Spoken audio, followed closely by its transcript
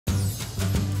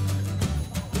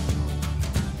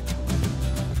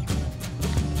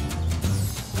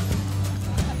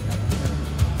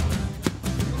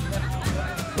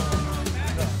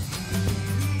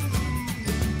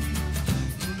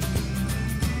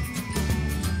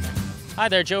Hi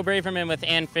there, Joe Braverman with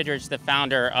Ann Fidrych, the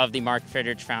founder of the Mark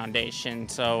Fidrych Foundation.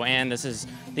 So, Ann, this is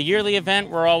the yearly event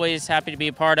we're always happy to be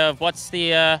a part of. What's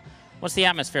the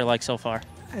atmosphere like so far?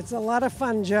 It's a lot of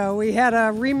fun, Joe. We had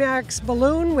a Remax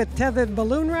balloon with tethered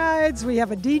balloon rides. We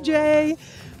have a DJ.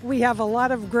 We have a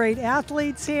lot of great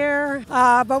athletes here.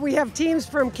 But we have teams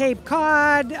from Cape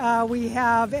Cod. We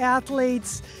have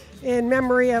athletes in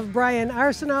memory of Brian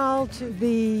Arsenal, to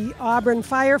the Auburn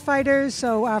firefighters,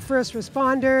 so our first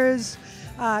responders,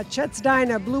 Chet's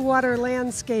Diner, Blue Water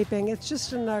Landscaping. It's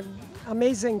just an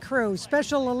amazing crew.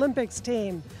 Special Olympics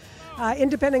team,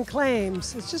 Independent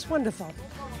Claims. It's just wonderful.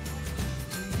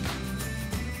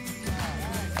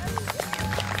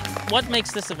 What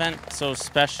makes this event so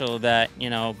special that,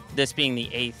 this being the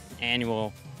 8th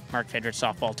annual Mark Fidrych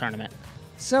softball tournament?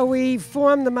 So we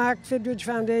formed the Mark Fidrych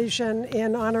Foundation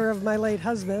in honor of my late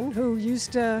husband, who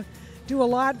used to do a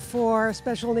lot for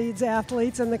special needs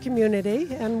athletes in the community,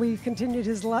 and we continued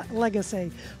his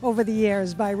legacy over the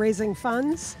years by raising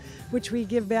funds, which we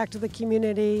give back to the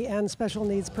community and special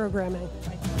needs programming.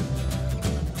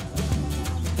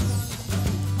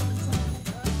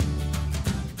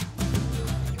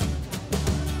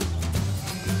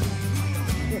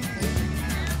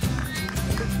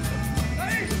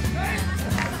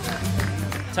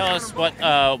 Tell us what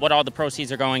all the proceeds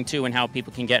are going to and how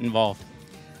people can get involved.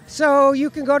 So you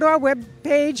can go to our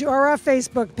webpage or our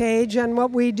Facebook page, and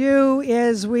what we do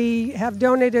is we have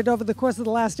donated over the course of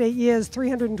the last 8 years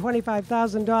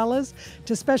 $325,000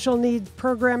 to special needs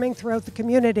programming throughout the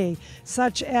community,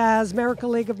 such as Miracle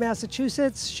League of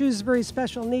Massachusetts, Shrewsbury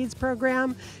Special Needs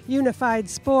Program, Unified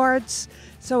Sports.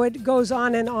 So it goes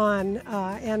on,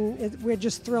 and we're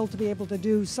just thrilled to be able to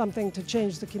do something to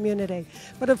change the community.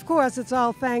 But of course, it's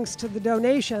all thanks to the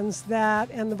donations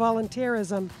and the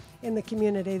volunteerism in the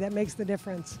community that makes the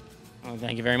difference. Well,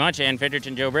 thank you very much, Ann Fidrych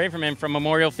and Joe Braverman from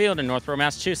Memorial Field in Northborough,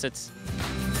 Massachusetts.